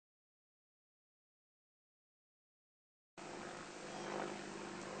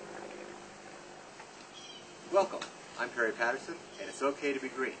Welcome, I'm Perry Patterson, and it's okay to be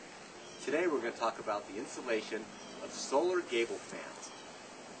green. Today we're going to talk about the installation of solar gable fans.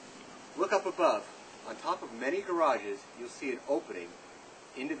 Look up above. On top of many garages, you'll see an opening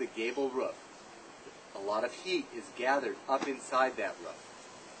into the gable roof. A lot of heat is gathered up inside that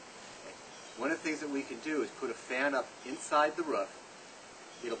roof. One of the things that we can do is put a fan up inside the roof.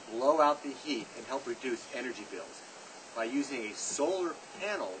 It'll blow out the heat and help reduce energy bills. By using a solar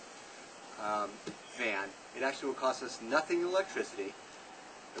panel fan, it actually will cost us nothing in electricity.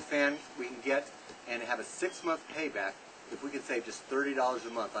 The fan we can get and have a 6-month payback if we can save just $30 a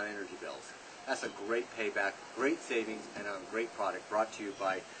month on energy bills. That's a great payback, great savings, and a great product brought to you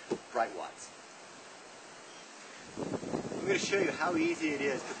by Brightwatts. I'm going to show you how easy it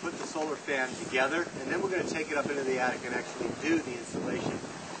is to put the solar fan together, and then we're going to take it up into the attic and actually do the installation.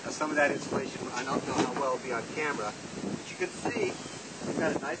 Now, some of that installation, I don't know how well it'll be on camera, but you can see we've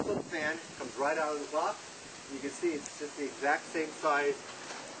got a nice little fan, comes right out of the box. You can see it's just the exact same size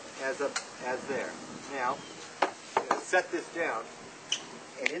as there. Now, I'm going to set this down,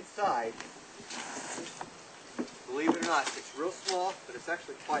 and inside, believe it or not, it's real small, but it's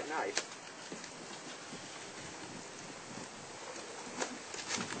actually quite nice.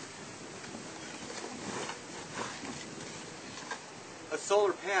 A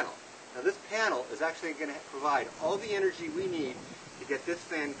solar panel. Now this panel is actually going to provide all the energy we need to get this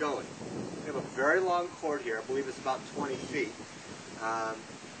fan going. We have a very long cord here. I believe it's about 20 feet.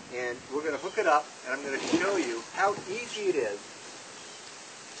 And we're going to hook it up, and I'm going to show you how easy it is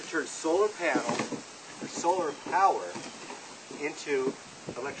to turn solar panels or solar power into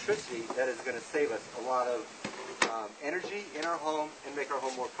electricity that is going to save us a lot of energy in our home and make our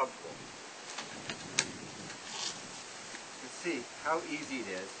home more comfortable. You can see how easy it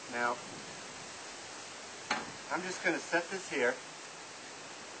is. Now, I'm just going to set this here.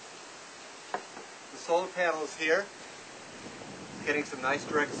 The solar panel is here, getting some nice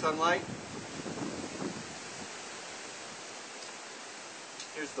direct sunlight.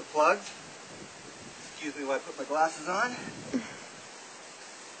 Here's the plug. Excuse me while I put my glasses on.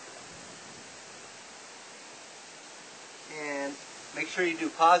 And make sure you do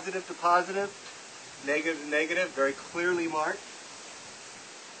positive to positive, negative to negative, very clearly marked.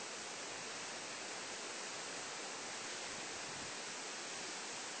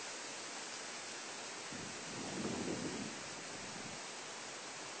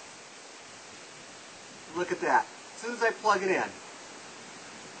 Look at that. As soon as I plug it in.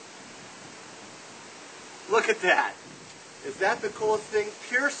 Look at that. Is that the coolest thing?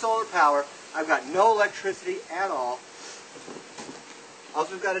 Pure solar power. I've got no electricity at all. All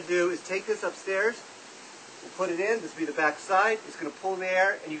we've got to do is take this upstairs, we'll put it in. This will be the back side. It's going to pull the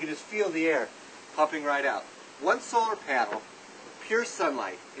air, and you can just feel the air pumping right out. One solar panel, pure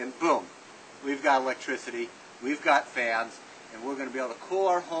sunlight, and boom, we've got electricity, we've got fans, and we're going to be able to cool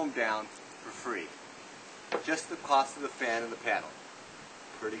our home down for free. Just the cost of the fan and the panel.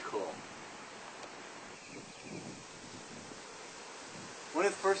 Pretty cool. One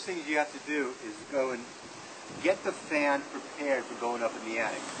of the first things you have to do is go and get the fan prepared for going up in the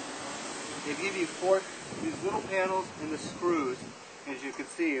attic. They give you these little panels and the screws. As you can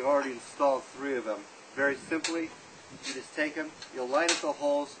see, I've already installed 3 of them. Very simply, you just take them, you'll line up the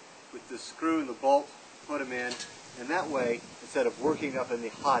holes with the screw and the bolt, put them in, and that way, instead of working up in the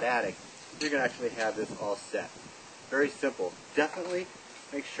hot attic, you're going to actually have this all set. Very simple. Definitely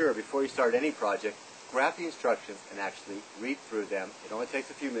make sure before you start any project, grab the instructions and actually read through them. It only takes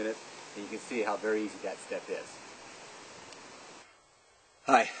a few minutes, and you can see how very easy that step is.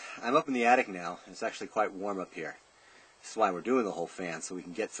 Hi, I'm up in the attic now, and it's actually quite warm up here. This is why we're doing the whole fan, so we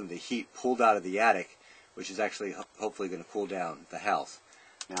can get some of the heat pulled out of the attic, which is actually hopefully going to cool down the house.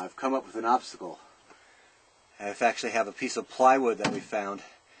 Now I've come up with an obstacle. I actually have a piece of plywood that we found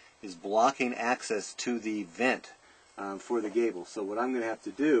is blocking access to the vent for the gable. So what I'm going to have to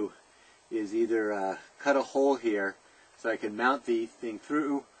do is either cut a hole here so I can mount the thing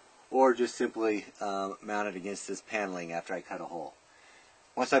through, or just simply mount it against this paneling after I cut a hole.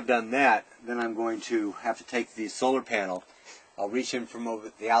 Once I've done that, then I'm going to have to take the solar panel. I'll reach in from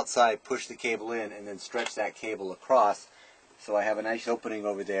over the outside, push the cable in, and then stretch that cable across so I have a nice opening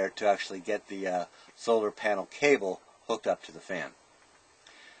over there to actually get the solar panel cable hooked up to the fan.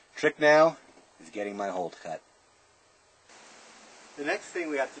 Trick now is getting my hole cut. The next thing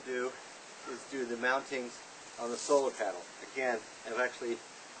we have to do is do the mountings on the solar panel. Again, I've actually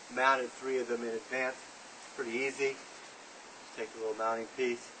mounted 3 of them in advance. It's pretty easy. Just take a little mounting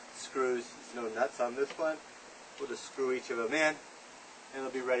piece, screws. There's no nuts on this one. We'll just screw each of them in, and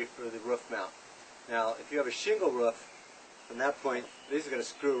it'll be ready for the roof mount. Now, if you have a shingle roof, from that point, these are going to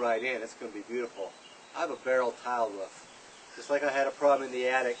screw right in. It's going to be beautiful. I have a barrel tile roof. Just like I had a problem in the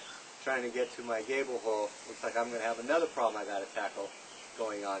attic trying to get to my gable hole, looks like I'm going to have another problem I got to tackle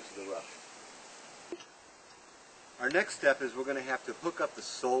going on to the roof. Our next step is we're going to have to hook up the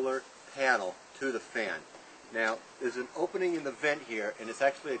solar panel to the fan. Now, there's an opening in the vent here, and it's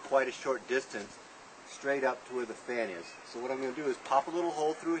actually quite a short distance straight up to where the fan is. So what I'm going to do is pop a little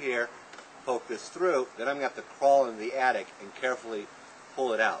hole through here, poke this through, then I'm going to have to crawl into the attic and carefully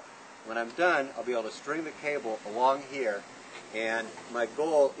pull it out. When I'm done, I'll be able to string the cable along here, and my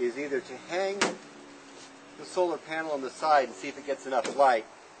goal is either to hang the solar panel on the side and see if it gets enough light,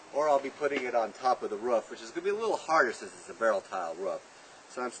 or I'll be putting it on top of the roof, which is going to be a little harder since it's a barrel tile roof.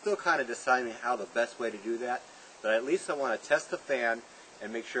 So I'm still kind of deciding how the best way to do that, but at least I want to test the fan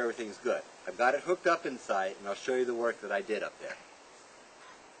and make sure everything's good. I've got it hooked up inside, and I'll show you the work that I did up there.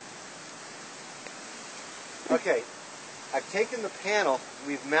 Okay, I've taken the panel,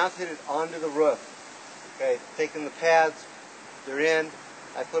 we've mounted it onto the roof. Okay, taken the pads, they're in.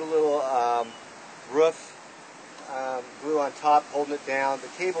 I put a little roof glue on top, holding it down. The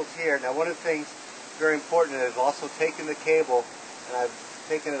cable's here. Now, one of the things very important is I've also taken the cable and I've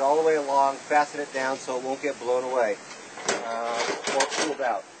taken it all the way along, fastened it down so it won't get blown away or pulled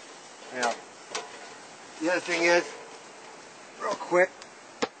out. Now, the other thing is, real quick,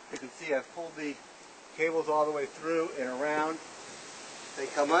 you can see I've pulled the cables all the way through and around. They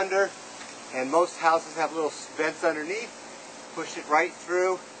come under, and most houses have little vents underneath. Push it right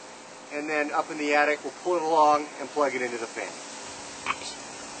through, and then up in the attic, we'll pull it along and plug it into the fan.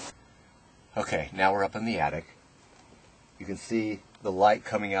 Okay, now we're up in the attic. You can see the light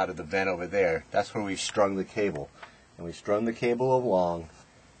coming out of the vent over there. That's where we've strung the cable. And we strung the cable along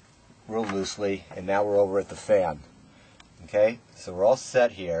real loosely, and now we're over at the fan. Okay, so we're all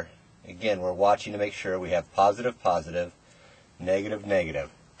set here. Again, we're watching to make sure we have positive, positive, negative,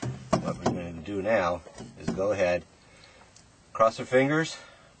 negative. What we're going to do now is go ahead, cross our fingers,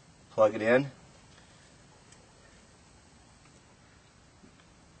 plug it in.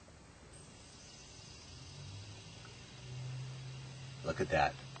 Look at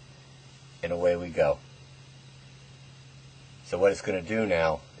that. And away we go. So what it's going to do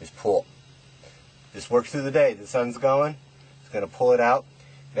now is pull. This works through the day. The sun's going. It's going to pull it out.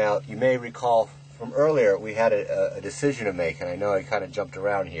 Now, you may recall from earlier we had a decision to make, and I know I kind of jumped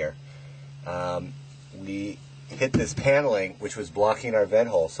around here. We hit this paneling which was blocking our vent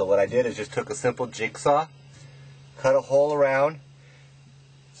hole. So what I did is just took a simple jigsaw, cut a hole around.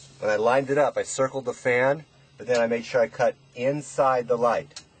 When I lined it up, I circled the fan, but then I made sure I cut inside the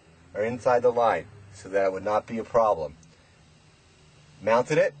light, or inside the line, so that it would not be a problem.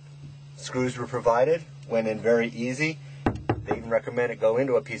 Mounted it, screws were provided, went in very easy. They even recommend it go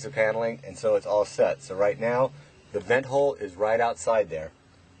into a piece of paneling, and so it's all set. So right now, the vent hole is right outside there,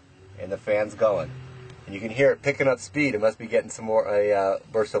 and the fan's going. And you can hear it picking up speed. It must be getting some more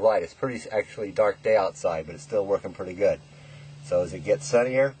burst of light. It's pretty actually dark day outside, but it's still working pretty good. So as it gets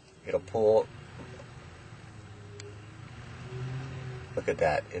sunnier, it'll pull. Look at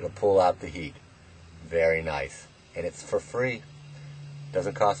that. It'll pull out the heat. Very nice. And it's for free.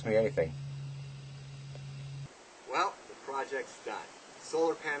 Doesn't cost me anything. Well, the project's done.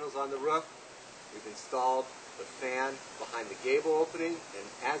 Solar panels on the roof. We've installed the fan behind the gable opening, and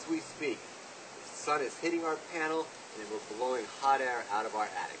as we speak, the sun is hitting our panel and we're blowing hot air out of our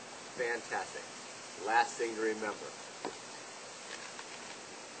attic. Fantastic. Last thing to remember.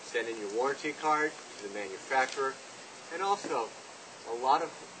 Send in your warranty card to the manufacturer, and also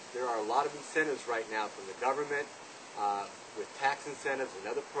there are a lot of incentives right now from the government with tax incentives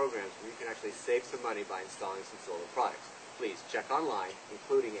and other programs where you can actually save some money by installing some solar products. Please check online,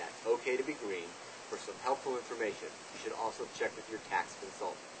 including at OK to Be Green, for some helpful information. You should also check with your tax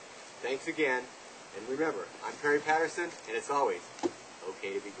consultant. Thanks again, and remember, I'm Perry Patterson, and it's always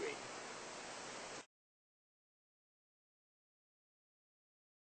OK to Be Green.